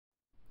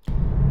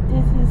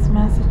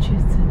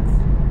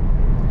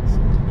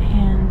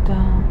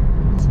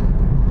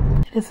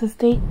It is a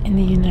state in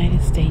the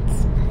United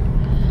States.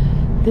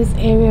 This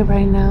area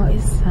right now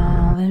is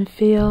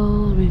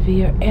Linfield,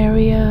 Revere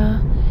area,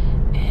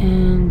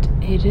 and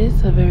it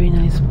is a very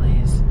nice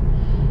place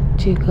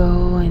to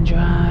go and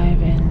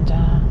drive and,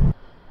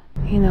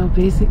 you know,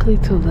 basically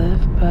to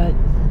live, but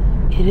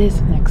it is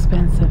an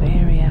expensive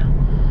area.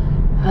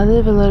 I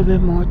live a little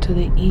bit more to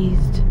the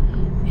east,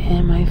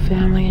 and my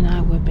family and I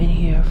have been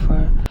here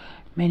for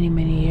many,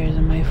 many years,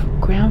 and my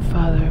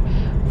grandfather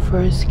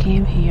first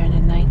came here in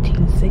the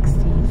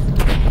 1960s,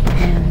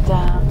 and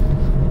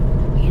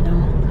you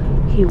know,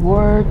 he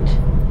worked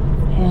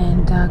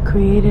and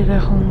created a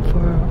home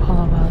for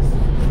all of us.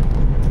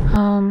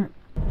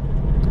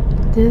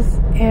 This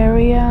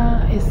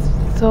area is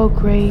so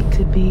great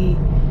to be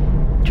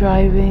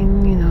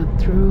driving, you know,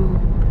 through,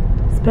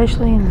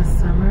 especially in the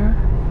summer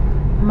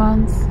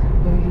months,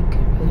 where you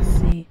can really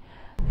see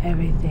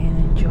everything and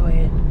enjoy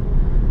it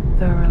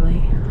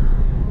thoroughly.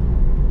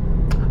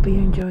 Hope you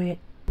enjoy it.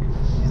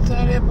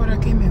 Esta área por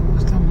aquí me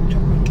gusta mucho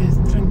porque es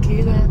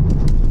tranquila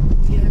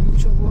y hay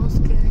mucho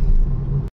bosque.